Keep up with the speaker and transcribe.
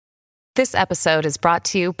This episode is brought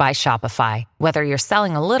to you by Shopify. Whether you're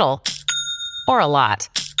selling a little or a lot,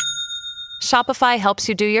 Shopify helps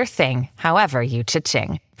you do your thing, however you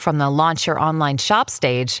cha-ching. From the launch your online shop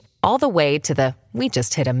stage, all the way to the we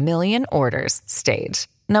just hit 1 million orders stage.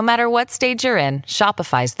 No matter what stage you're in,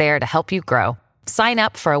 Shopify's there to help you grow. Sign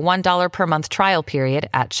up for a $1 per month trial period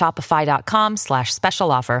at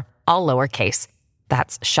shopify.com/special offer, all lowercase.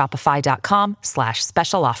 That's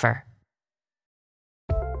shopify.com/special offer.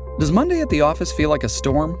 Does Monday at the office feel like a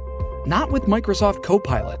storm? Not with Microsoft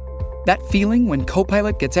Copilot. That feeling when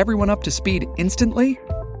Copilot gets everyone up to speed instantly?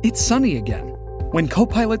 It's sunny again. When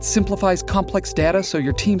Copilot simplifies complex data so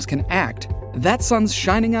your teams can act, that sun's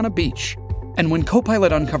shining on a beach. And when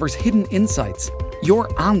Copilot uncovers hidden insights,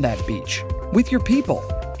 you're on that beach with your people,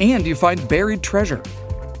 and you find buried treasure.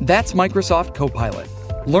 That's Microsoft Copilot.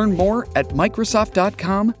 Learn more at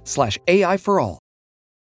Microsoft.com/AI for all.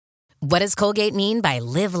 What does Colgate mean by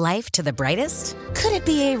live life to the brightest? Could it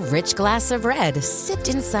be a rich glass of red sipped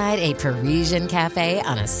inside a Parisian cafe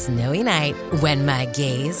on a snowy night when my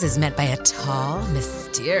gaze is met by a tall,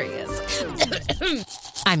 mysterious...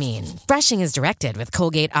 I mean, brushing is directed with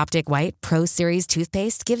Colgate Optic White Pro Series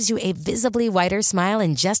toothpaste gives you a visibly whiter smile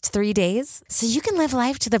in just 3 days, so you can live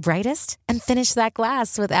life to the brightest and finish that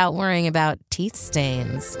glass without worrying about teeth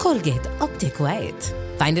stains. Colgate Optic White.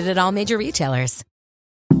 Find it at all major retailers.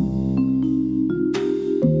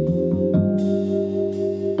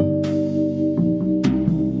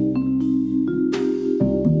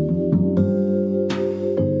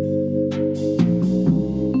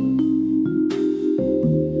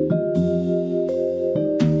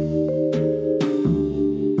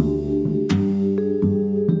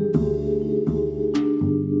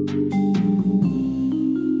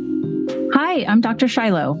 Hi, I'm Dr.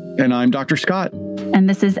 Shiloh. And I'm Dr. Scott. And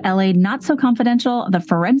this is LA Not So Confidential, the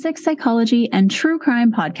forensic psychology and true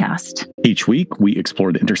crime podcast. Each week, we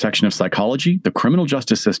explore the intersection of psychology, the criminal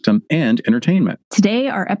justice system, and entertainment. Today,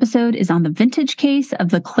 our episode is on the vintage case of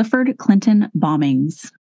the Clifford Clinton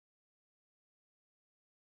bombings.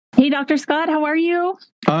 Hey, Dr. Scott, how are you?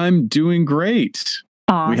 I'm doing great.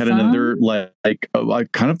 Awesome. We had another,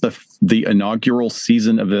 kind of the inaugural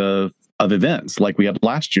season of events like we had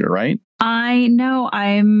last year, right? I know.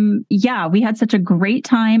 We had such a great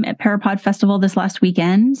time at Parapod Festival this last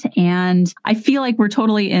weekend, and I feel like we're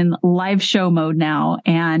totally in live show mode now,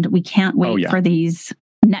 and we can't wait for these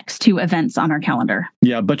next 2 events on our calendar.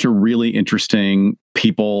 Yeah, a bunch of really interesting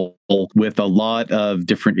people with a lot of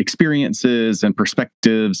different experiences and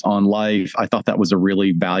perspectives on life. I thought that was a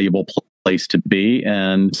really valuable place to be,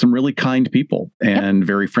 and some really kind people and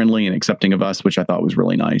very friendly and accepting of us, which I thought was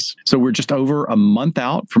really nice. So we're just over a month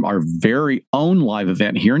out from our very own live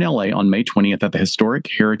event here in LA on May 20th at the historic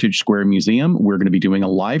Heritage Square Museum. We're going to be doing a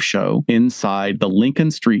live show inside the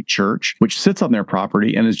Lincoln Street Church, which sits on their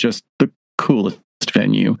property and is just the coolest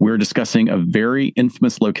venue. We're discussing a very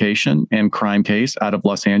infamous location and crime case out of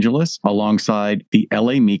Los Angeles alongside the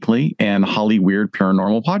LA Meekly and Holly Weird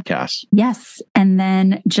Paranormal podcasts. Yes. And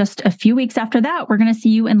then just a few weeks after that, we're going to see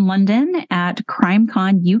you in London at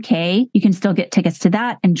CrimeCon UK. You can still get tickets to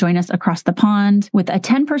that and join us across the pond with a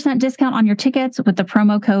 10% discount on your tickets with the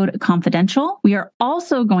promo code confidential. We are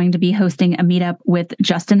also going to be hosting a meetup with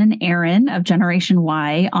Justin and Aaron of Generation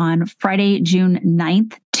Y on Friday, June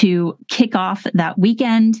 9th. To kick off that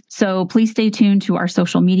weekend. So please stay tuned to our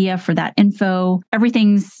social media for that info.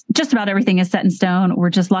 Just about everything is set in stone. We're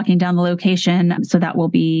just locking down the location. So that will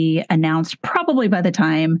be announced probably by the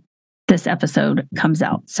time this episode comes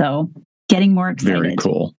out. So getting more excited. Very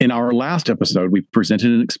cool. In our last episode, we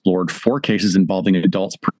presented and explored 4 cases involving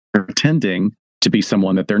adults pretending to be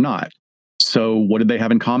someone that they're not. So what did they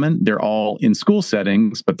have in common? They're all in school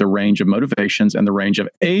settings, but the range of motivations and the range of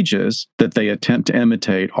ages that they attempt to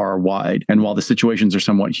imitate are wide. And while the situations are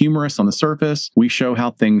somewhat humorous on the surface, we show how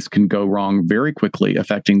things can go wrong very quickly,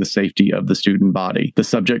 affecting the safety of the student body. The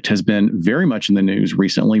subject has been very much in the news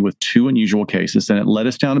recently with 2 unusual cases, and it led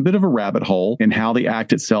us down a bit of a rabbit hole in how the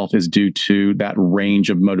act itself is due to that range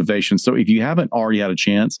of motivation. So if you haven't already had a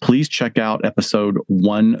chance, please check out episode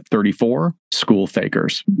 134, School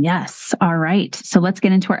Fakers. Yes. All right. So let's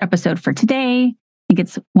get into our episode for today. I think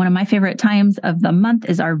it's one of my favorite times of the month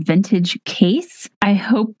is our vintage case. I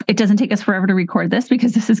hope it doesn't take us forever to record this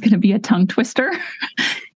because this is going to be a tongue twister.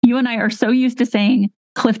 You and I are so used to saying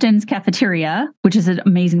Clifton's Cafeteria, which is an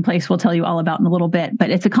amazing place we'll tell you all about in a little bit, but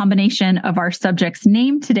it's a combination of our subject's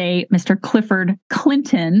name today, Mr. Clifford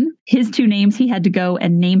Clinton. His two names he had to go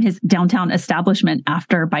and name his downtown establishment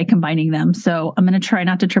after by combining them. So I'm going to try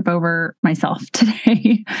not to trip over myself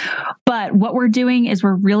today. But what we're doing is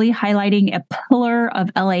we're really highlighting a pillar of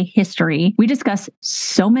LA history. We discuss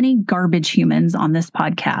so many garbage humans on this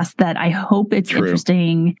podcast that I hope it's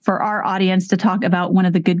interesting for our audience to talk about one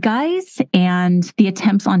of the good guys and the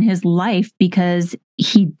attempts on his life because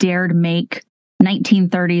he dared make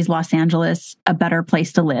 1930s Los Angeles a better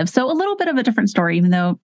place to live. So a little bit of a different story, even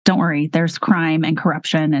though don't worry, there's crime and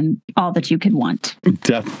corruption and all that you could want.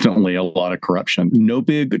 Definitely a lot of corruption. No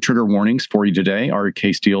big trigger warnings for you today. Our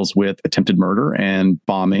case deals with attempted murder and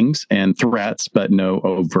bombings and threats, but no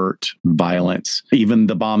overt violence. Even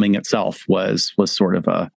the bombing itself was sort of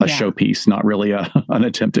a showpiece, not really an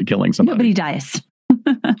attempt at killing somebody. Nobody dies.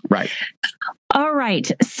 Right. All right.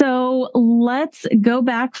 So let's go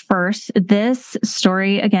back first. This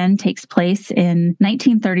story, again, takes place in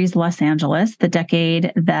 1930s Los Angeles, the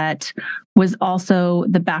decade that was also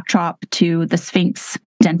the backdrop to the Sphinx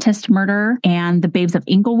dentist murder and the Babes of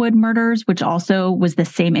Inglewood murders, which also was the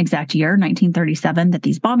same exact year, 1937, that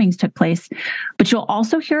these bombings took place. But you'll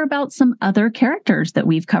also hear about some other characters that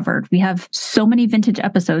we've covered. We have so many vintage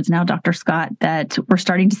episodes now, Dr. Scott, that we're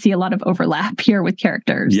starting to see a lot of overlap here with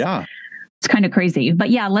characters. Yeah. It's kind of crazy. But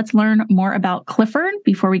yeah, let's learn more about Clifford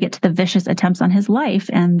before we get to the vicious attempts on his life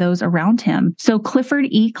and those around him. So Clifford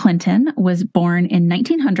E. Clinton was born in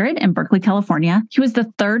 1900 in Berkeley, California. He was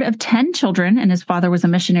the third of 10 children, and his father was a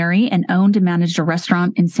missionary and owned and managed a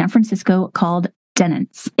restaurant in San Francisco called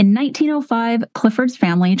Dennett's. In 1905, Clifford's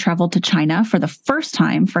family traveled to China for the first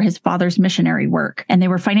time for his father's missionary work, and they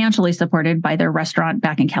were financially supported by their restaurant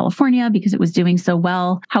back in California because it was doing so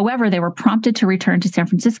well. However, they were prompted to return to San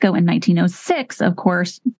Francisco in 1906, of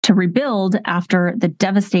course, to rebuild after the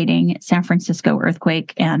devastating San Francisco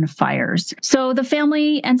earthquake and fires. So the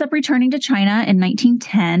family ends up returning to China in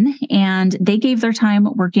 1910, and they gave their time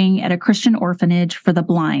working at a Christian orphanage for the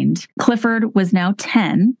blind. Clifford was now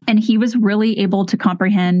 10, and he was really able to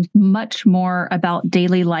comprehend much more about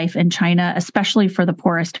daily life in China, especially for the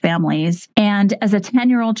poorest families. And as a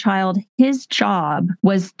 10-year-old child, his job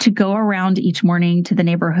was to go around each morning to the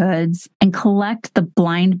neighborhoods and collect the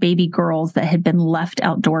blind baby girls that had been left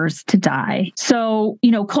outdoors to die. So,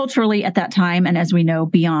 culturally at that time, and as we know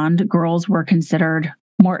beyond, girls were considered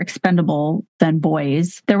more expendable than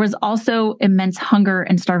boys. There was also immense hunger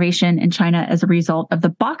and starvation in China as a result of the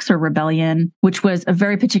Boxer Rebellion, which was a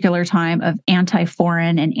very particular time of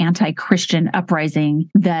anti-foreign and anti-Christian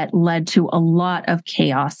uprising that led to a lot of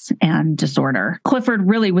chaos and disorder. Clifford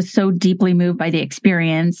really was so deeply moved by the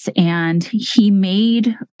experience, and he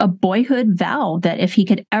made a boyhood vow that if he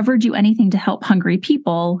could ever do anything to help hungry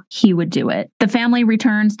people, he would do it. The family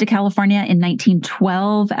returns to California in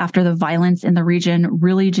 1912 after the violence in the region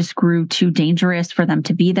really just grew too dangerous for them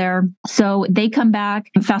to be there. So they come back.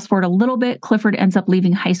 Fast forward a little bit, Clifford ends up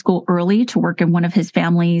leaving high school early to work in one of his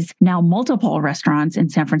family's now multiple restaurants in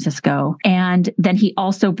San Francisco. And then he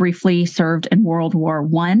also briefly served in World War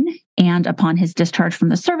I. And upon his discharge from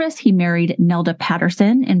the service, he married Nelda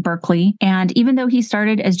Patterson in Berkeley. And even though he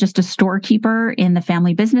started as just a storekeeper in the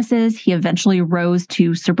family businesses, he eventually rose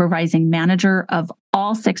to supervising manager of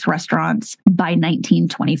all 6 restaurants by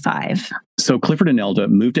 1925. So Clifford and Nelda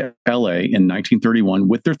moved to LA in 1931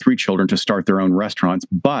 with their 3 children to start their own restaurants.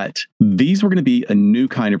 But these were going to be a new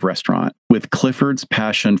kind of restaurant with Clifford's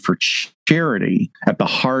passion for charity at the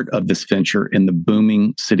heart of this venture in the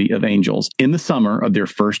booming city of Angels. In the summer of their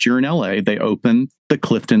first year in LA, they opened the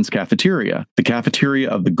Clifton's Cafeteria, the cafeteria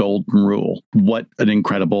of the Golden Rule. What an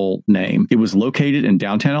incredible name. It was located in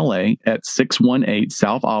downtown LA at 618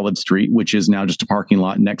 South Olive Street, which is now just a parking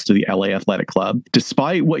lot next to the LA Athletic Club.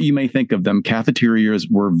 Despite what you may think of them, cafeterias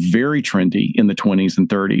were very trendy in the 20s and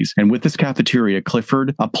 30s. And with this cafeteria,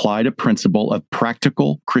 Clifford applied a principle of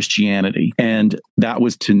practical Christianity, and that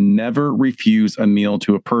was to never refuse a meal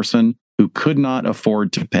to a person who could not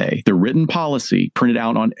afford to pay. The written policy printed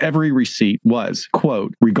out on every receipt was,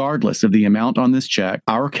 quote, regardless of the amount on this check,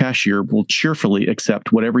 our cashier will cheerfully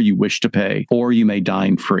accept whatever you wish to pay, or you may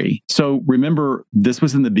dine free. So remember, this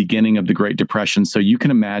was in the beginning of the Great Depression, so you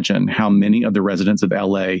can imagine how many of the residents of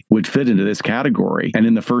LA would fit into this category. And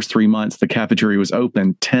in the first 3 months the cafeteria was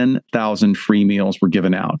open, 10,000 free meals were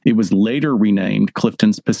given out. It was later renamed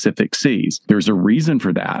Clifton's Pacific Seas. There's a reason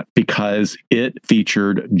for that, because it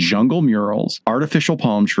featured jungle murals, artificial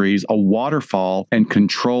palm trees, a waterfall, and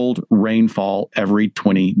controlled rainfall every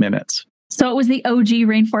 20 minutes. So it was the OG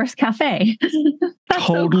Rainforest Cafe.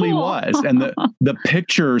 Totally so cool. was. And the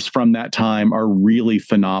pictures from that time are really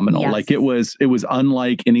phenomenal. Yes. Like it was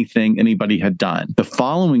unlike anything anybody had done. The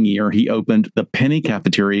following year, he opened the Penny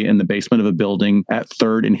Cafeteria in the basement of a building at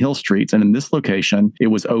 3rd and Hill Streets. And in this location, it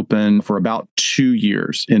was open for about 2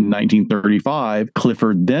 years. In 1935,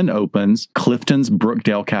 Clifford then opens Clifton's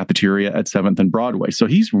Brookdale Cafeteria at 7th and Broadway. So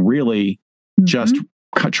he's really just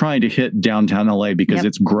trying to hit downtown LA because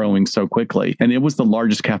it's growing so quickly. And it was the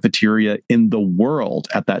largest cafeteria in the world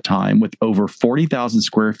at that time with over 40,000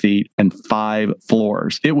 square feet and 5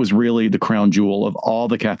 floors. It was really the crown jewel of all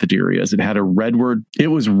the cafeterias. It had a redwood. It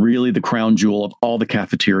was really the crown jewel of all the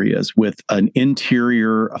cafeterias with an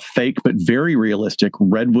interior, a fake but very realistic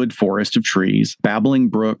redwood forest of trees, babbling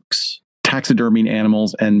brooks, taxidermied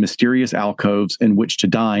animals, and mysterious alcoves in which to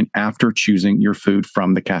dine after choosing your food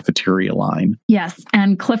from the cafeteria line. Yes.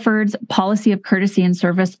 And Clifford's policy of courtesy and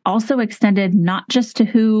service also extended not just to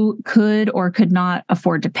who could or could not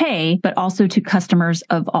afford to pay, but also to customers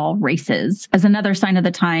of all races. As another sign of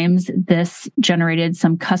the times, this generated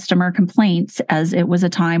some customer complaints, as it was a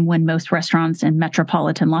time when most restaurants in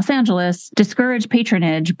metropolitan Los Angeles discouraged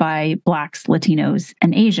patronage by Blacks, Latinos,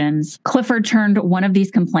 and Asians. Clifford turned one of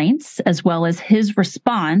these complaints, as well as his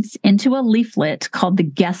response, into a leaflet called The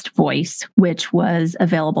Guest Voice, which was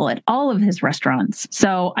available at all of his restaurants.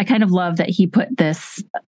 So I kind of love that he put this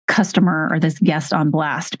customer or this guest on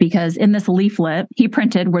blast, because in this leaflet he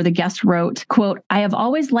printed where the guest wrote, quote, "I have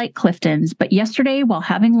always liked Clifton's, but yesterday while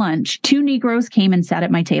having lunch, 2 Negroes came and sat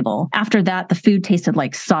at my table. After that, the food tasted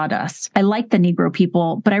like sawdust. I like the Negro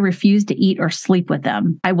people, but I refuse to eat or sleep with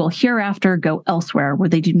them. I will hereafter go elsewhere where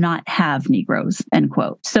they do not have Negroes," end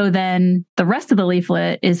quote. So then the rest of the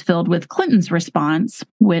leaflet is filled with Clinton's response,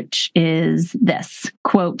 which is this,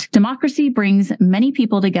 quote, "Democracy brings many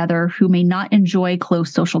people together who may not enjoy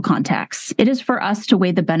close social contacts. It is for us to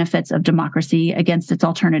weigh the benefits of democracy against its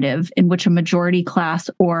alternative, in which a majority class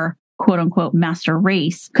or quote unquote master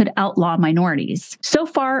race could outlaw minorities. So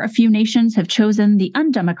far, a few nations have chosen the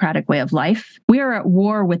undemocratic way of life. We are at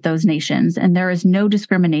war with those nations, and there is no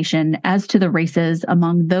discrimination as to the races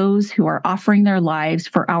among those who are offering their lives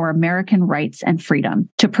for our American rights and freedom.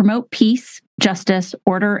 To promote peace, justice,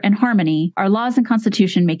 order, and harmony, our laws and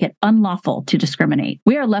constitution make it unlawful to discriminate.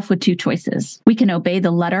 We are left with 2 choices. We can obey the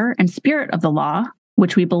letter and spirit of the law,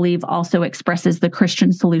 which we believe also expresses the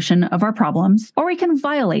Christian solution of our problems, or we can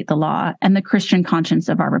violate the law and the Christian conscience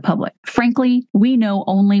of our republic. Frankly, we know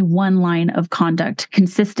only one line of conduct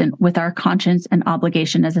consistent with our conscience and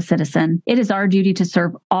obligation as a citizen. It is our duty to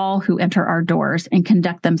serve all who enter our doors and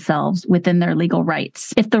conduct themselves within their legal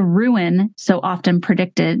rights. If the ruin so often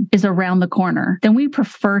predicted is around the corner, then we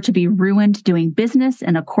prefer to be ruined doing business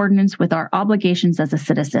in accordance with our obligations as a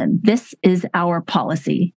citizen. This is our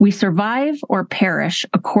policy. We survive or perish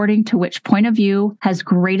according to which point of view has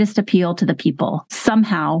greatest appeal to the people.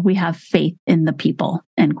 Somehow we have faith in the people,"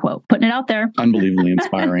 end quote. Putting it out there. Unbelievably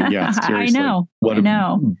inspiring. Yeah, seriously. I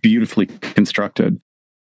know. Beautifully constructed.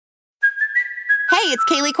 Hey, it's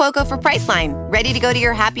Kaylee Cuoco for Priceline. Ready to go to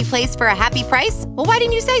your happy place for a happy price? Well, why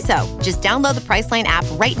didn't you say so? Just download the Priceline app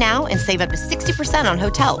right now and save up to 60% on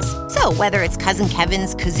hotels. So whether it's Cousin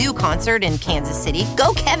Kevin's Kazoo Concert in Kansas City,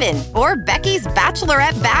 go Kevin, or Becky's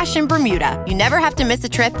Bachelorette Bash in Bermuda, you never have to miss a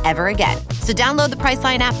trip ever again. So download the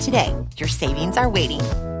Priceline app today. Your savings are waiting.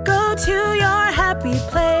 Go to your happy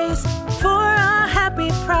place for a happy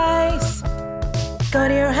price. Go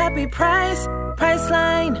to your happy price,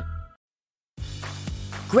 Priceline.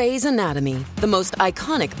 Grey's Anatomy, the most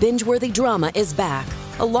iconic binge-worthy drama, is back,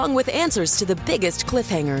 along with answers to the biggest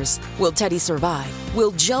cliffhangers. Will Teddy survive?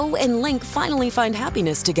 Will Joe and Link finally find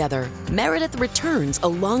happiness together? Meredith returns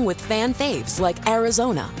along with fan faves like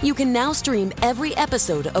Arizona. You can now stream every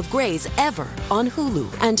episode of Grey's ever on Hulu,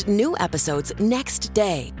 and new episodes next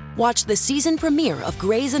day. Watch the season premiere of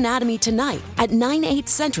Grey's Anatomy tonight at 9/8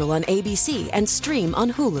 Central on ABC and stream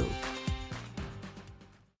on Hulu.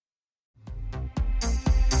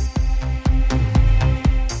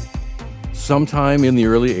 Sometime in the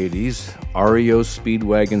early 80s, REO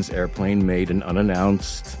Speedwagon's airplane made an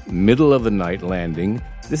unannounced, middle-of-the-night landing.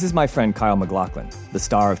 This is my friend Kyle MacLachlan, the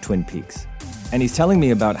star of Twin Peaks. And he's telling me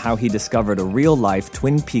about how he discovered a real-life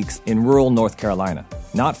Twin Peaks in rural North Carolina,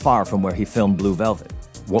 not far from where he filmed Blue Velvet.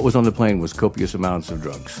 What was on the plane was copious amounts of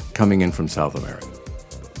drugs coming in from South America.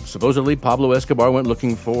 Supposedly, Pablo Escobar went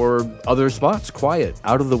looking for other spots, quiet,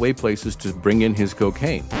 out-of-the-way places to bring in his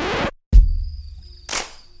cocaine.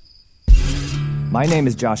 My name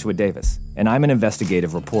is Joshua Davis, and I'm an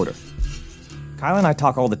investigative reporter. Kyle and I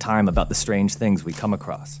talk all the time about the strange things we come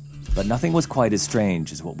across, but nothing was quite as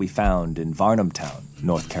strange as what we found in Varnamtown,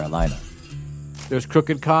 North Carolina. There's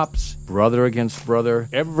crooked cops, brother against brother.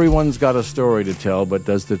 Everyone's got a story to tell, but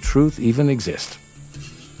does the truth even exist?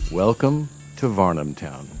 Welcome to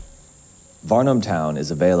Varnamtown. Varnamtown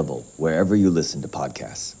is available wherever you listen to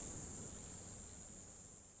podcasts.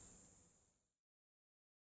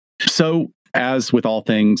 So, as with all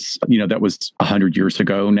things, that was 100 years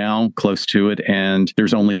ago now, close to it. And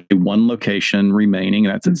there's only one location remaining,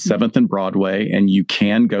 and that's at 7th and Broadway. And you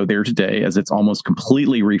can go there today as it's almost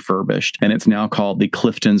completely refurbished. And it's now called the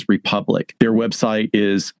Clifton's Republic. Their website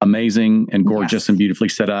is amazing and gorgeous and beautifully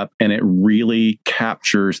set up. And it really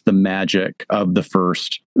captures the magic of the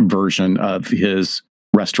first version of his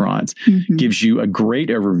restaurants, gives you a great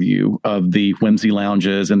overview of the whimsy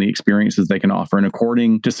lounges and the experiences they can offer. And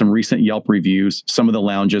according to some recent Yelp reviews, some of the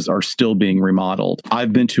lounges are still being remodeled.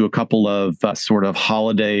 I've been to a couple of sort of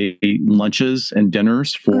holiday lunches and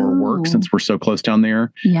dinners for work since we're so close down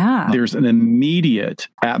there. Yeah. There's an immediate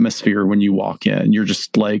atmosphere when you walk in. You're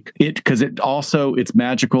just like because it's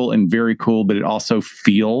magical and very cool, but it also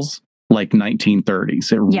feels like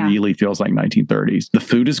 1930s. It really feels like 1930s. The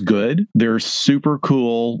food is good. There's super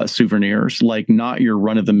cool souvenirs, like not your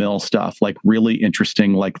run-of-the-mill stuff, like really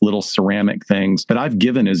interesting, like little ceramic things that I've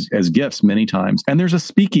given as gifts many times. And there's a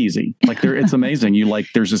speakeasy. Like it's amazing.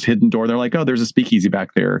 There's this hidden door. They're like, oh, there's a speakeasy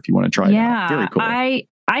back there if you want to try it out. Very cool.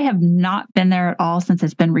 I have not been there at all since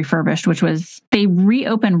it's been refurbished, they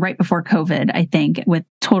reopened right before COVID, I think, with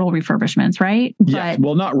total refurbishments, right? Yeah.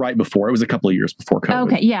 Well, not right before. It was a couple of years before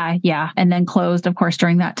COVID. Okay. Yeah. And then closed, of course,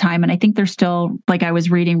 during that time. And I think they're still, like I was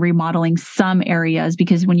reading, remodeling some areas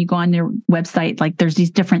because when you go on their website, like there's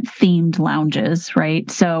these different themed lounges, right?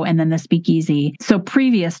 So, and then the speakeasy. So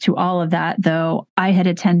previous to all of that, though, I had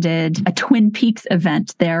attended a Twin Peaks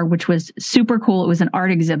event there, which was super cool. It was an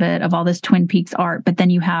art exhibit of all this Twin Peaks art, but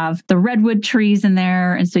then you have the redwood trees in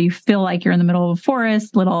there. And so you feel like you're in the middle of a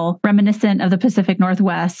forest, little reminiscent of the Pacific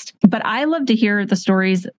Northwest. But I love to hear the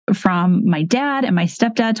stories from my dad and my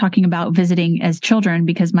stepdad talking about visiting as children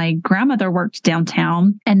because my grandmother worked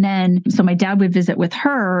downtown. And then, so my dad would visit with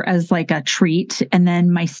her as like a treat. And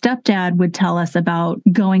then my stepdad would tell us about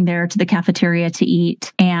going there to the cafeteria to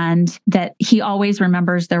eat and that he always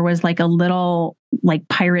remembers there was like a little like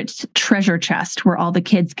pirate's treasure chest where all the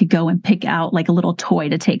kids could go and pick out like a little toy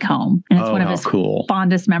to take home. And it's one of his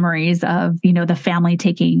fondest memories of, the family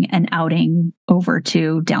taking an outing over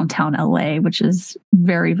to downtown LA, which is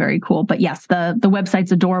very, very cool. But yes, the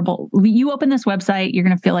website's adorable. You open this website, you're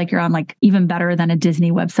going to feel like you're on like even better than a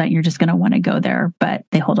Disney website. You're just going to want to go there, but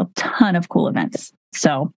they hold a ton of cool events.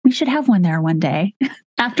 So we should have one there one day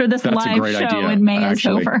after this live show idea, in May is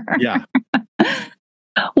over. Yeah.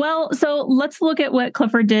 Well, so let's look at what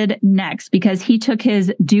Clifford did next, because he took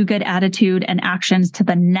his do-good attitude and actions to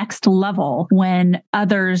the next level when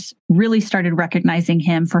others really started recognizing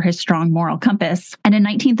him for his strong moral compass. And in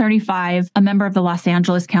 1935, a member of the Los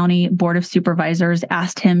Angeles County Board of Supervisors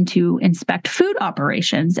asked him to inspect food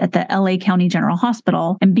operations at the LA County General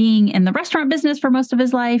Hospital. And being in the restaurant business for most of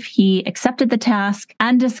his life, he accepted the task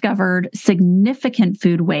and discovered significant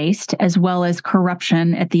food waste as well as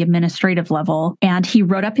corruption at the administrative level. And he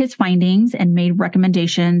wrote up his findings and made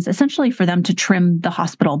recommendations essentially for them to trim the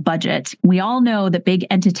hospital budget. We all know that big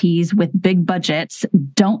entities with big budgets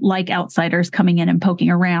don't like outsiders coming in and poking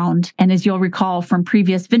around. And as you'll recall from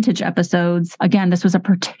previous vintage episodes, again, this was a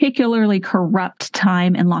particularly corrupt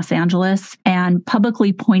time in Los Angeles, and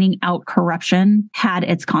publicly pointing out corruption had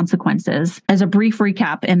its consequences. As a brief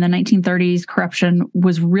recap, in the 1930s, corruption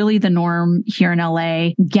was really the norm here in LA.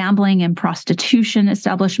 Gambling and prostitution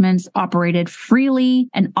establishments operated freely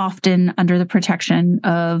and often under the protection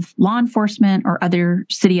of law enforcement or other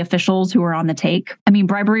city officials who were on the take. I mean,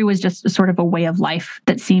 bribery was just sort of a way of life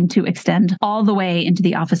that seemed to extend all the way into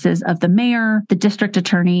the offices of the mayor, the district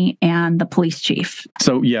attorney, and the police chief.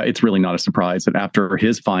 So yeah, it's really not a surprise that after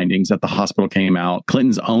his findings at the hospital came out,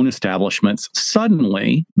 Clinton's own establishments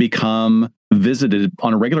suddenly become visited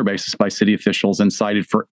on a regular basis by city officials and cited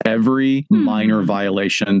for every minor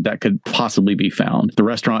violation that could possibly be found. The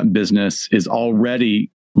restaurant business is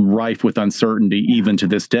already rife with uncertainty even to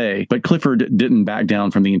this day. But Clifford didn't back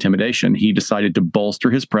down from the intimidation. He decided to bolster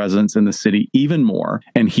his presence in the city even more,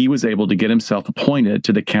 and he was able to get himself appointed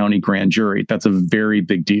to the county grand jury. That's a very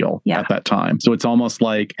big deal at that time. So it's almost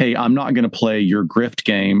like, hey, I'm not going to play your grift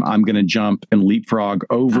game. I'm going to jump and leapfrog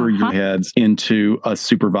over your heads into a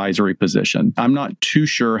supervisory position. I'm not too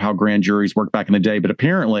sure how grand juries worked back in the day, but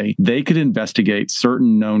apparently they could investigate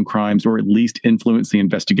certain known crimes or at least influence the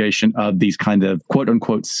investigation of these kind of quote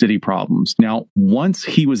unquote city problems. Now, once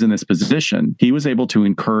he was in this position, he was able to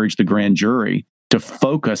encourage the grand jury to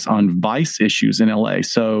focus on vice issues in LA.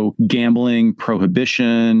 So gambling,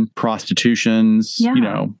 prohibition, prostitutions,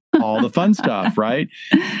 all the fun stuff, right?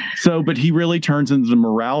 So, but he really turns into the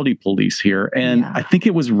morality police here. And I think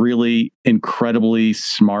it was really incredibly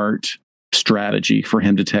smart strategy for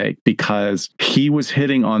him to take, because he was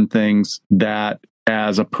hitting on things that,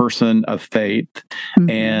 as a person of faith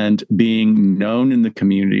and being known in the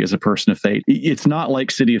community as a person of faith, it's not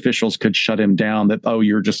like city officials could shut him down that, oh,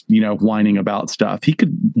 you're just, whining about stuff. He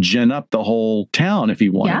could gin up the whole town if he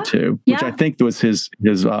wanted to, which I think was his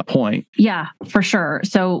point. Yeah, for sure.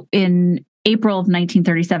 So in April of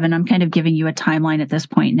 1937, I'm kind of giving you a timeline at this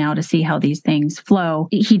point now to see how these things flow.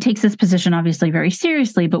 He takes this position obviously very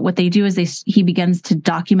seriously, but what they do is he begins to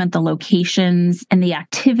document the locations and the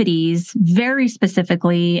activities very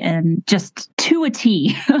specifically and just to a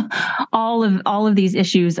T, all of these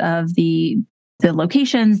issues of the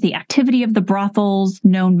locations, the activity of the brothels,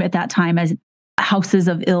 known at that time as houses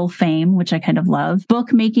of ill fame, which I kind of love,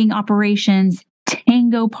 bookmaking operations,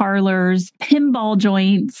 tango parlors, pinball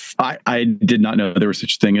joints. I did not know there was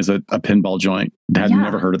such a thing as a pinball joint. Had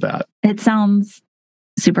never heard of that. It sounds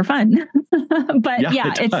super fun. But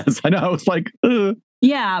it does. I know. I was like, ugh.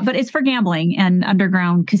 Yeah, but it's for gambling and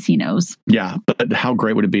underground casinos. Yeah, but how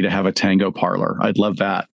great would it be to have a tango parlor? I'd love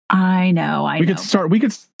that. I know. We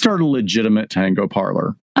could start a legitimate tango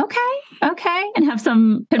parlor. Okay. And have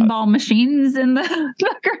some pinball machines in the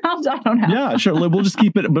background. I don't know. Yeah, sure. We'll just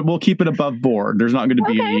keep it, but we'll keep it above board. There's not going to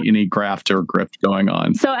be any graft or grift going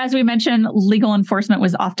on. So as we mentioned, legal enforcement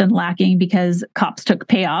was often lacking because cops took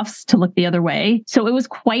payoffs to look the other way. So it was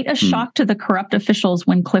quite a shock to the corrupt officials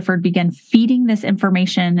when Clifford began feeding this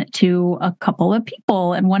information to a couple of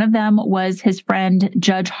people. And one of them was his friend,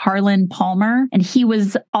 Judge Harlan Palmer. And he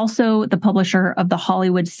was also the publisher of the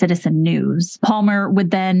Hollywood Citizen News. Palmer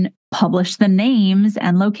would then publish the names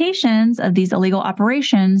and locations of these illegal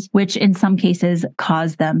operations, which in some cases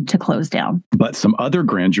caused them to close down. But some other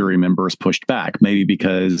grand jury members pushed back, maybe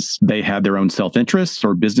because they had their own self-interests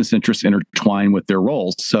or business interests intertwined with their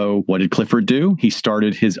roles. So what did Clifford do? He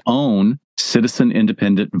started his own Citizen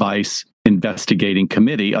Independent Vice Investigating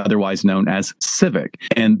Committee, otherwise known as Civic.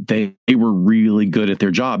 And they were really good at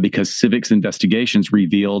their job because Civic's investigations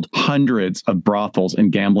revealed hundreds of brothels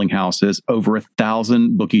and gambling houses, over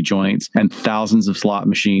 1,000 bookie joints, and thousands of slot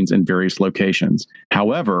machines in various locations.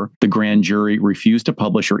 However, the grand jury refused to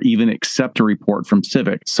publish or even accept a report from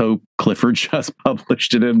Civic. So Clifford just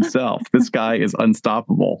published it himself. This guy is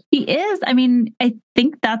unstoppable. He is. I mean, I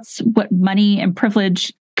think that's what money and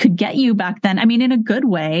privilege could get you back then. I mean, in a good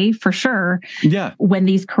way, for sure. Yeah. When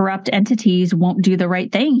these corrupt entities won't do the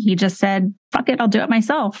right thing, he just said, fuck it, I'll do it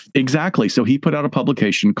myself. Exactly. So he put out a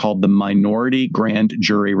publication called the Minority Grand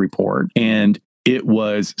Jury Report, and it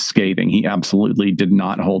was scathing. He absolutely did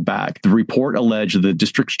not hold back. The report alleged the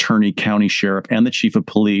district attorney, county sheriff, and the chief of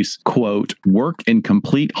police, quote, work in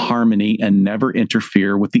complete harmony and never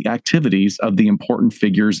interfere with the activities of the important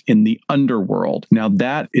figures in the underworld. Now,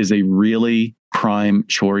 that is a really prime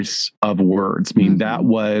choice of words. I mean, that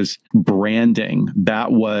was branding.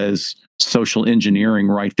 That was social engineering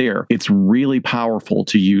right there. It's really powerful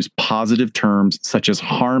to use positive terms such as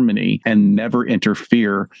harmony and never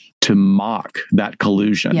interfere to mock that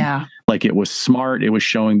collusion. Yeah. Like, it was smart. It was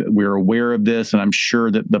showing that we're aware of this. And I'm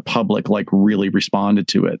sure that the public really responded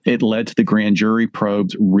to it. It led to the grand jury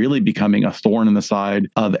probes really becoming a thorn in the side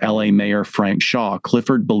of LA Mayor Frank Shaw.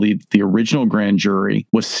 Clifford believed the original grand jury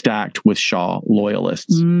was stacked with Shaw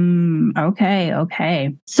loyalists.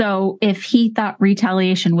 Okay. So if he thought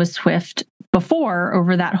retaliation was swift before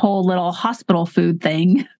over that whole little hospital food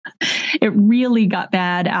thing, it really got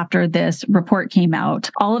bad after this report came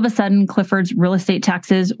out. All of a sudden, Clifford's real estate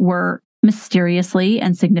taxes were mysteriously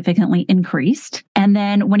and significantly increased. And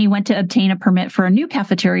then when he went to obtain a permit for a new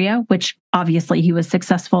cafeteria, which obviously he was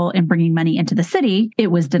successful in bringing money into the city,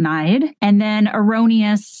 it was denied. And then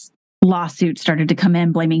erroneous lawsuits started to come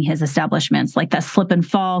in blaming his establishments, like that slip and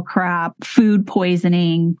fall crap, food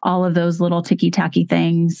poisoning, all of those little ticky-tacky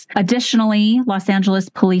things. Additionally, Los Angeles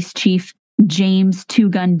Police Chief James Two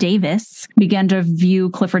Gun Davis began to view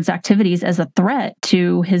Clifford's activities as a threat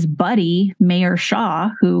to his buddy, Mayor Shaw,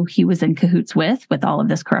 who he was in cahoots with all of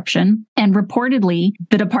this corruption. And reportedly,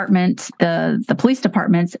 the police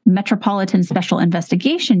department's Metropolitan Special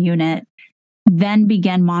Investigation Unit then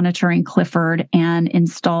began monitoring Clifford and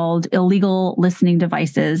installed illegal listening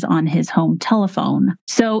devices on his home telephone.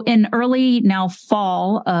 So in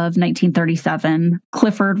fall of 1937,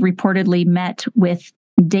 Clifford reportedly met with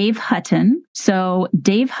Dave Hutton, So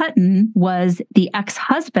Dave Hutton was the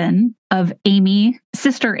ex-husband of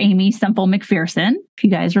Sister Amy Semple McPherson, if you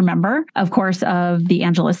guys remember, of course, of the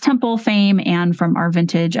Angelus Temple fame and from our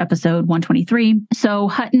vintage episode 123. So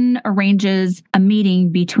Hutton arranges a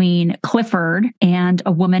meeting between Clifford and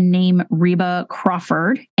a woman named Reba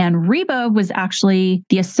Crawford. And Reba was actually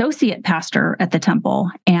the associate pastor at the temple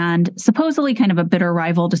and supposedly kind of a bitter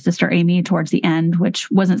rival to Sister Amy towards the end,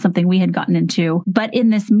 which wasn't something we had gotten into. But in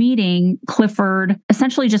this meeting, Clifford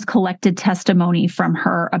essentially just collected testimony from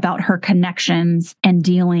her about her connections and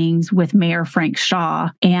dealings with Mayor Frank Shaw.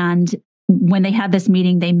 And when they had this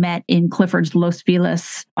meeting, they met in Clifford's Los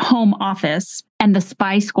Feliz home office, and the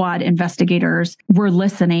spy squad investigators were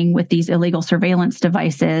listening with these illegal surveillance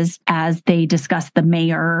devices as they discussed the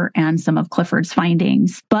mayor and some of Clifford's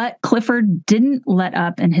findings. But Clifford didn't let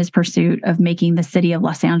up in his pursuit of making the city of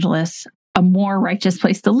Los Angeles a more righteous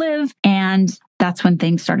place to live. And that's when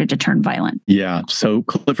things started to turn violent. Yeah. So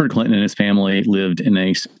Clifford Clinton and his family lived in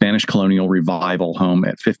a Spanish colonial revival home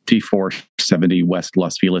at 5470 West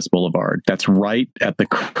Los Feliz Boulevard. That's right at the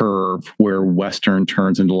curve where Western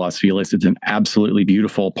turns into Los Feliz. It's an absolutely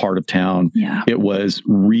beautiful part of town. Yeah. It was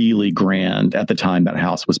really grand at the time that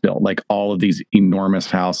house was built. Like all of these enormous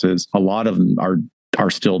houses, a lot of them are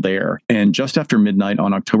still there. And just after midnight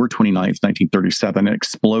on October 29th, 1937, an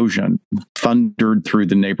explosion thundered through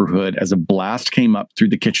the neighborhood as a blast came up through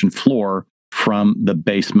the kitchen floor from the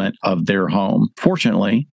basement of their home.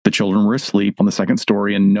 Fortunately, the children were asleep on the second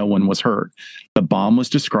story and no one was hurt. The bomb was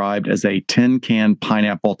described as a tin can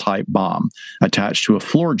pineapple type bomb attached to a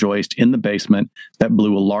floor joist in the basement that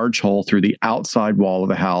blew a large hole through the outside wall of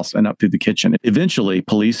the house and up through the kitchen. Eventually,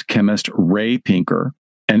 police chemist Ray Pinker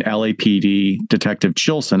and LAPD Detective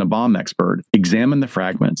Chilson, a bomb expert, examined the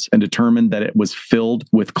fragments and determined that it was filled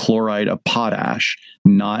with chloride of potash,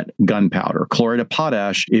 not gunpowder. Chloride of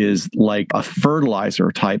potash is like a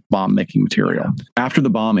fertilizer type bomb-making material. After the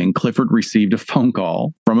bombing, Clifford received a phone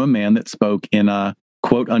call from a man that spoke in a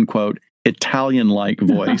quote-unquote Italian-like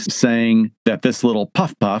voice saying that this little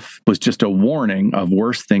puff was just a warning of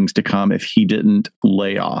worse things to come if he didn't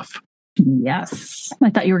lay off. Yes.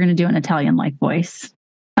 I thought you were going to do an Italian-like voice.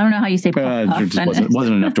 I don't know how you say puff. It just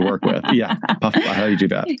wasn't enough to work with. Yeah, puff. How do you do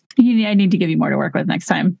that? I need to give you more to work with next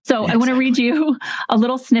time. So I want to read you a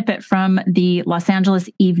little snippet from the Los Angeles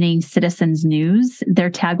Evening Citizens News. Their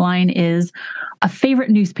tagline is "A favorite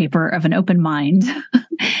newspaper of an open mind."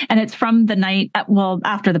 And it's from the night,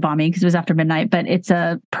 after the bombing, because it was after midnight, but it's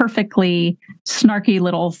a perfectly snarky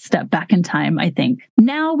little step back in time, I think.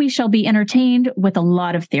 "Now we shall be entertained with a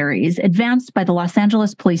lot of theories advanced by the Los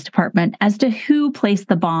Angeles Police Department as to who placed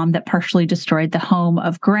the bomb that partially destroyed the home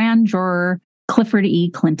of grand juror Clifford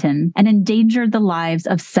E. Clinton and endangered the lives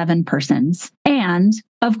of 7 persons. And,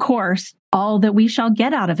 of course, all that we shall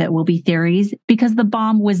get out of it will be theories, because the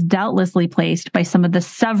bomb was doubtlessly placed by some of the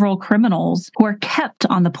several criminals who are kept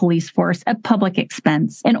on the police force at public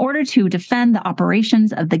expense in order to defend the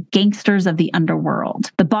operations of the gangsters of the underworld.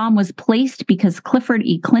 The bomb was placed because Clifford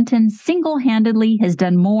E. Clinton single-handedly has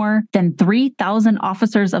done more than 3,000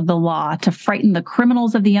 officers of the law to frighten the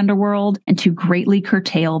criminals of the underworld and to greatly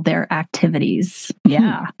curtail their activities."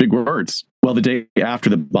 Yeah. Big words. Well, the day after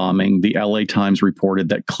the bombing, the LA Times reported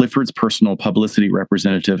that Clifford's personal publicity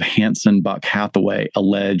representative, Hanson Buck Hathaway,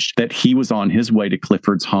 alleged that he was on his way to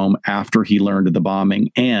Clifford's home after he learned of the bombing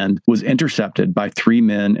and was intercepted by 3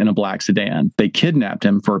 men in a black sedan. They kidnapped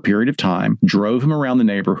him for a period of time, drove him around the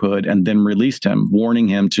neighborhood, and then released him, warning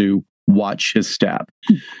him to watch his step.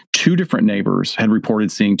 2 different neighbors had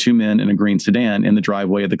reported seeing 2 men in a green sedan in the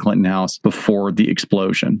driveway of the Clinton house before the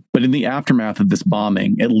explosion. But in the aftermath of this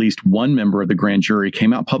bombing, at least one member of the grand jury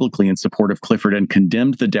came out publicly in support of Clifford and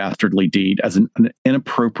condemned the dastardly deed as an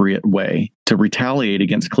inappropriate way to retaliate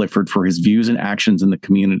against Clifford for his views and actions in the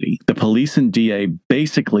community. The police and DA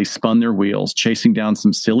basically spun their wheels, chasing down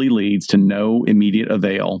some silly leads to no immediate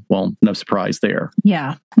avail. Well, no surprise there.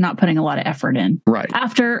 Yeah, not putting a lot of effort in. Right.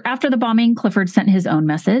 After the bombing, Clifford sent his own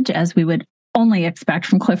message, as we would only expect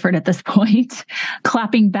from Clifford at this point.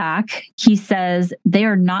 Clapping back, he says, "They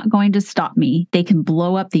are not going to stop me. They can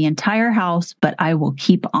blow up the entire house, but I will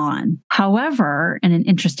keep on." However, in an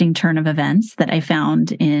interesting turn of events that I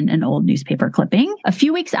found in an old newspaper clipping, a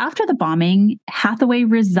few weeks after the bombing, Hathaway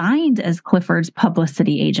resigned as Clifford's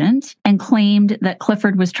publicity agent and claimed that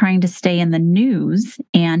Clifford was trying to stay in the news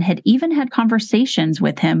and had even had conversations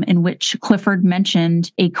with him in which Clifford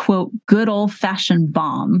mentioned a, quote, "good old-fashioned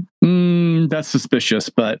bomb." That's suspicious,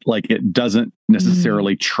 but like it doesn't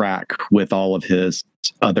necessarily track with all of his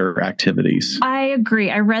other activities. I agree.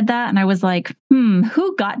 I read that and I was like,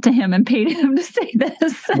 who got to him and paid him to say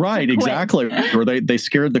this? Right, exactly. Or they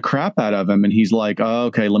scared the crap out of him and he's like, oh,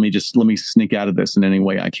 okay, let me sneak out of this in any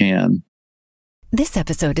way I can. This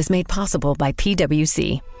episode is made possible by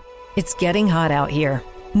PwC. It's getting hot out here.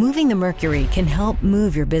 Moving the mercury can help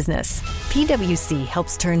move your business. PwC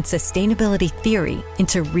helps turn sustainability theory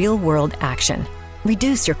into real-world action.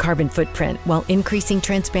 Reduce your carbon footprint while increasing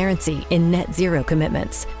transparency in net zero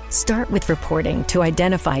commitments. Start with reporting to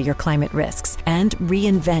identify your climate risks and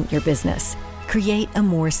reinvent your business. Create a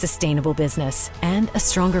more sustainable business and a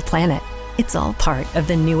stronger planet. It's all part of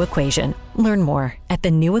The New Equation. Learn more at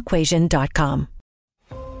thenewequation.com.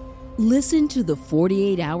 Listen to the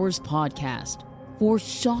 48 Hours podcast for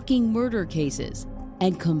shocking murder cases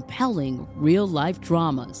and compelling real-life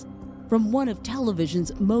dramas from one of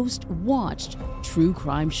television's most watched true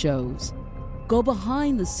crime shows. Go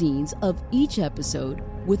behind the scenes of each episode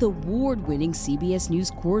with award-winning CBS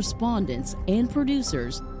News correspondents and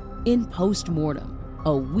producers in Postmortem,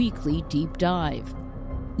 a weekly deep dive.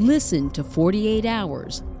 Listen to 48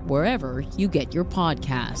 Hours wherever you get your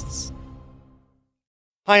podcasts.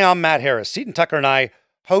 Hi, I'm Matt Harris. Seton Tucker and I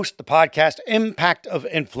host the podcast Impact of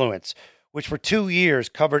Influence, which for 2 years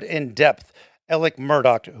covered in depth Alec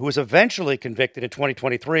Murdaugh, who was eventually convicted in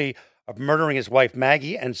 2023 of murdering his wife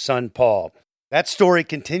Maggie and son Paul. That story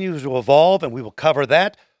continues to evolve, and we will cover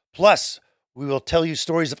that. Plus, we will tell you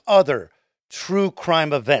stories of other true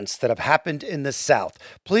crime events that have happened in the South.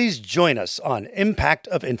 Please join us on Impact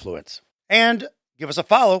of Influence. And give us a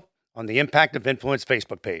follow on the Impact of Influence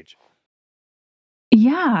Facebook page.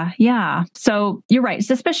 Yeah. So you're right.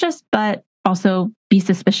 Suspicious, but also be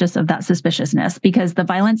suspicious of that suspiciousness because the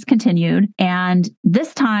violence continued. And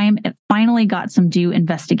this time it finally got some due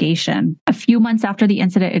investigation. A few months after the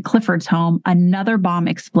incident at Clifford's home, another bomb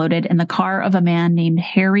exploded in the car of a man named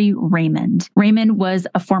Harry Raymond. Raymond was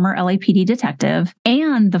a former LAPD detective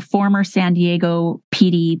and the former San Diego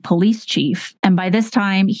PD police chief. And by this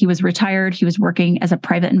time he was retired. He was working as a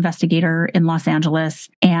private investigator in Los Angeles.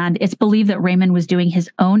 And it's believed that Raymond was doing his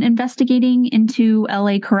own investigating into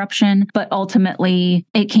LA corruption, but ultimately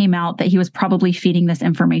it came out that he was probably feeding this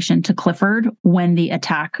information to Clifford when the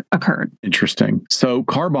attack occurred. Interesting. So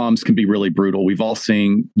car bombs can be really brutal. We've all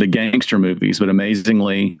seen the gangster movies, but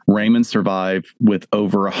amazingly, Raymond survived with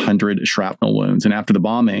over 100 shrapnel wounds. And after the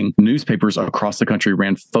bombing, newspapers across the country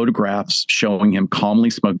ran photographs showing him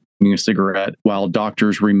calmly smoking a cigarette while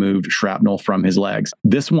doctors removed shrapnel from his legs.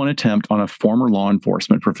 This one attempt on a former law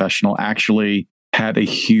enforcement professional actually had a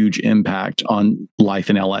huge impact on life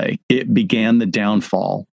in LA. It began the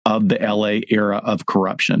downfall of the LA era of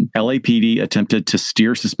corruption. LAPD attempted to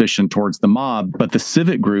steer suspicion towards the mob, but the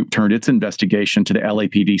civic group turned its investigation to the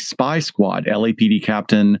LAPD spy squad. LAPD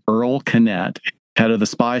Captain Earl Kinnett, head of the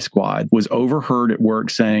spy squad, was overheard at work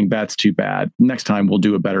saying, "That's too bad. Next time we'll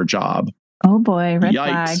do a better job." Oh boy, red Yikes.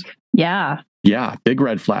 flag. Yeah. Yeah, big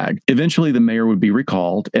red flag. Eventually, the mayor would be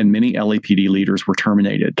recalled and many LAPD leaders were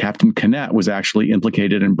terminated. Captain Kinnett was actually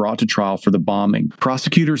implicated and brought to trial for the bombing.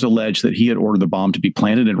 Prosecutors alleged that he had ordered the bomb to be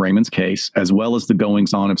planted in Raymond's case, as well as the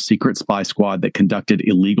goings-on of secret spy squad that conducted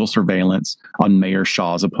illegal surveillance on Mayor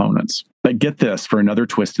Shaw's opponents. But get this for another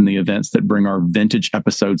twist in the events that bring our vintage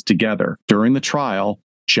episodes together. During the trial,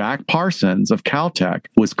 Jack Parsons of Caltech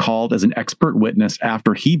was called as an expert witness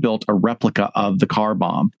after he built a replica of the car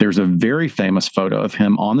bomb. There's a very famous photo of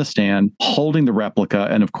him on the stand holding the replica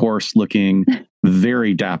and, of course, looking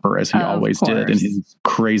very dapper as he always did in his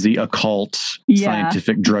crazy occult,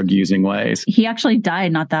 scientific drug-using ways. He actually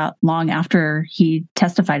died not that long after he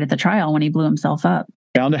testified at the trial when he blew himself up.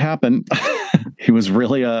 Bound to happen. He was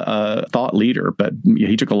really a thought leader, but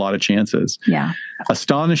he took a lot of chances. Yeah.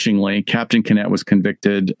 Astonishingly, Captain Kinnett was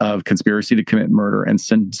convicted of conspiracy to commit murder and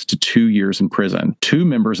sentenced to 2 years in prison. 2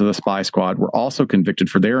 members of the spy squad were also convicted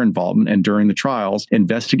for their involvement, and during the trials,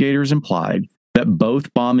 investigators implied that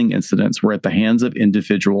both bombing incidents were at the hands of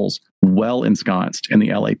individuals well ensconced in the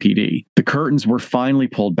LAPD. The curtains were finally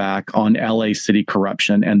pulled back on LA city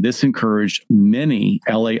corruption, and this encouraged many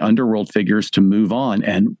LA underworld figures to move on.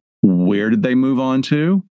 And where did they move on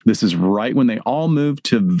to? This is right when they all moved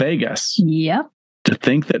to Vegas. Yep. To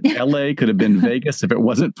think that LA could have been Vegas if it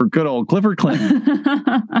wasn't for good old Clifford Clinton.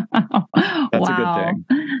 That's a good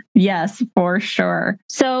thing. Yes, for sure.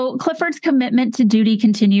 So Clifford's commitment to duty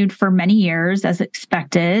continued for many years as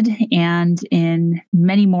expected and in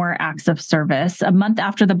many more acts of service. A month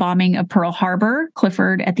after the bombing of Pearl Harbor,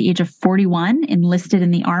 Clifford, at the age of 41, enlisted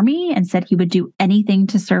in the Army and said he would do anything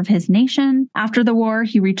to serve his nation. After the war,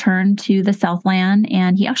 he returned to the Southland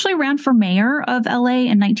and he actually ran for mayor of LA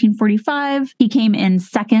in 1945. He came in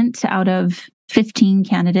second out of 15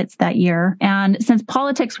 candidates that year. And since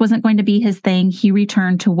politics wasn't going to be his thing, he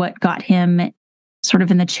returned to what got him sort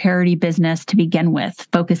of in the charity business to begin with,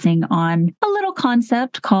 focusing on a little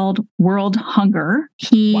concept called world hunger.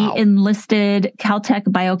 He enlisted Caltech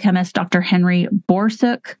biochemist Dr. Henry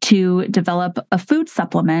Borsuk to develop a food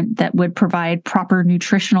supplement that would provide proper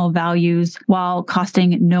nutritional values while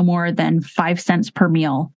costing no more than 5 cents per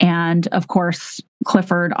meal. And of course,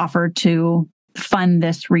 Clifford offered to fund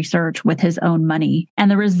this research with his own money. And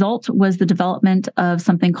the result was the development of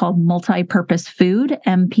something called multi-purpose food,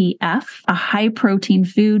 MPF, a high protein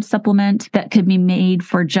food supplement that could be made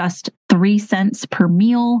for just 3 cents per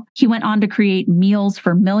meal. He went on to create Meals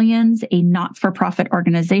for Millions, a not-for-profit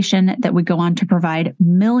organization that would go on to provide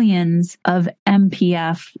millions of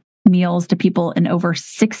MPF meals to people in over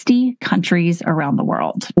 60 countries around the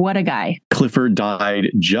world. What a guy. Clifford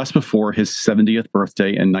died just before his 70th birthday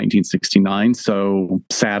in 1969, so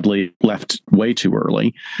sadly left way too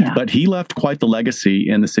early. Yeah. But he left quite the legacy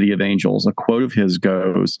in the City of Angels. A quote of his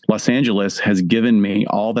goes, "Los Angeles has given me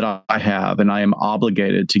all that I have, and I am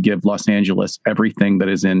obligated to give Los Angeles everything that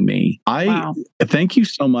is in me." I thank you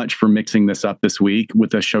so much for mixing this up this week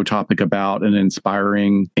with a show topic about an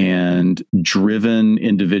inspiring and driven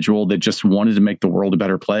individual that just wanted to make the world a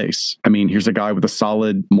better place. I mean, here's a guy with a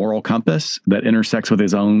solid moral compass that intersects with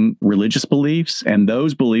his own religious beliefs. And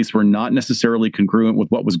those beliefs were not necessarily congruent with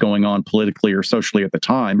what was going on politically or socially at the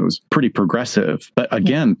time. It was pretty progressive. But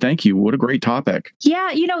again, thank you. What a great topic. Yeah,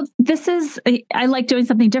 I like doing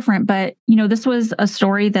something different, but, this was a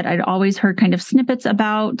story that I'd always heard kind of snippets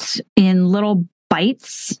about in little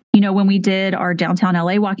bites. When we did our downtown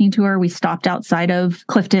LA walking tour, we stopped outside of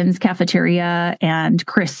Clifton's cafeteria and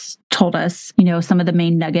Chris told us, some of the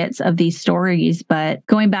main nuggets of these stories. But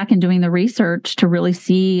going back and doing the research to really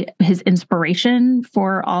see his inspiration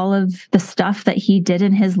for all of the stuff that he did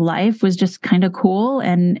in his life was just kind of cool.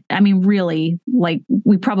 And I mean, really,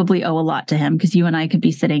 we probably owe a lot to him because you and I could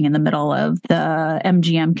be sitting in the middle of the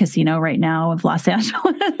MGM casino right now of Los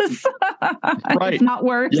Angeles. Right. If not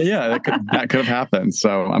worse. Yeah, that could have happened.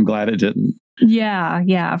 So I'm glad it didn't.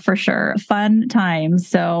 Yeah, for sure. Fun times.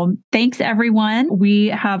 So thanks, everyone. We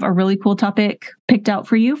have a really cool topic picked out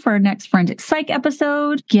for you for our next Forensic Psych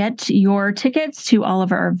episode. Get your tickets to all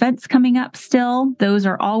of our events coming up still. Those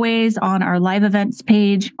are always on our live events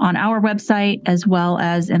page on our website, as well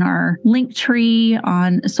as in our link tree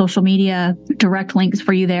on social media. Direct links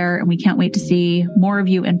for you there. And we can't wait to see more of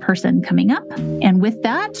you in person coming up. And with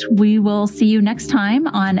that, we will see you next time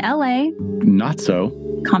on LA Not So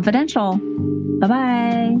Confidential.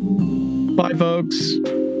 Bye-bye. Bye, folks.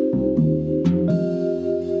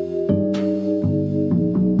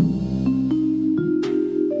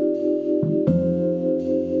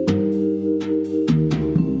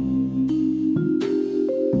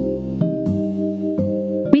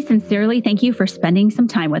 We sincerely thank you for spending some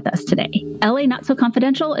time with us today. LA Not So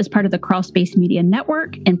Confidential is part of the Crawl Space Media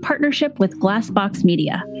Network in partnership with Glassbox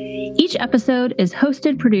Media. Each episode is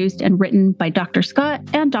hosted, produced, and written by Dr. Scott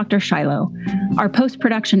and Dr. Shiloh. Our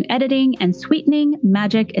post-production editing and sweetening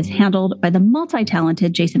magic is handled by the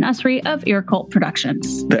multi-talented Jason Usry of Ear Cult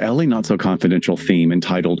Productions. The LA Not So Confidential theme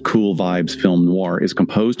entitled Cool Vibes Film Noir is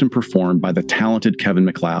composed and performed by the talented Kevin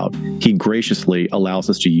MacLeod. He graciously allows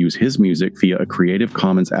us to use his music via a Creative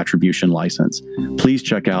Commons Attribution license. Please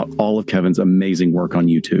check out all of Kevin's amazing work on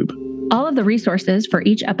YouTube. All of the resources for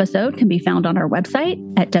each episode can be found on our website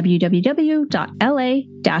at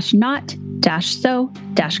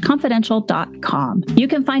www.la-not-so-confidential.com. You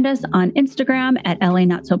can find us on Instagram at LA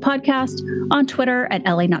Not So Podcast, on Twitter at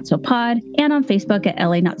LA Not So Pod, and on Facebook at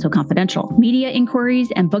LA Not So Confidential. Media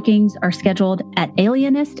inquiries and bookings are scheduled at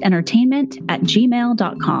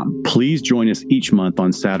alienistentertainment@gmail.com. Please join us each month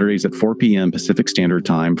on Saturdays at 4 p.m. Pacific Standard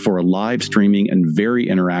Time for a live streaming and very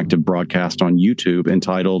interactive broadcast on YouTube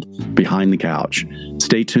entitled Behind the Couch.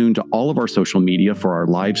 Stay tuned to all of our social media for our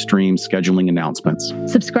live stream scheduling announcements.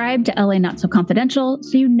 Subscribe to LA Not Not So Confidential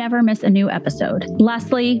so you never miss a new episode.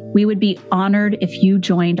 Lastly, we would be honored if you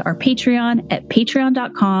joined our Patreon at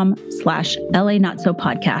patreon.com/LA Not So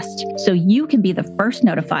Podcast so you can be the first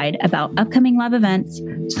notified about upcoming live events,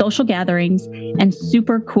 social gatherings, and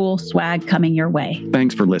super cool swag coming your way.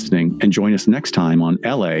 Thanks for listening and join us next time on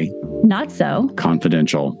LA Not So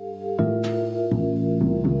Confidential.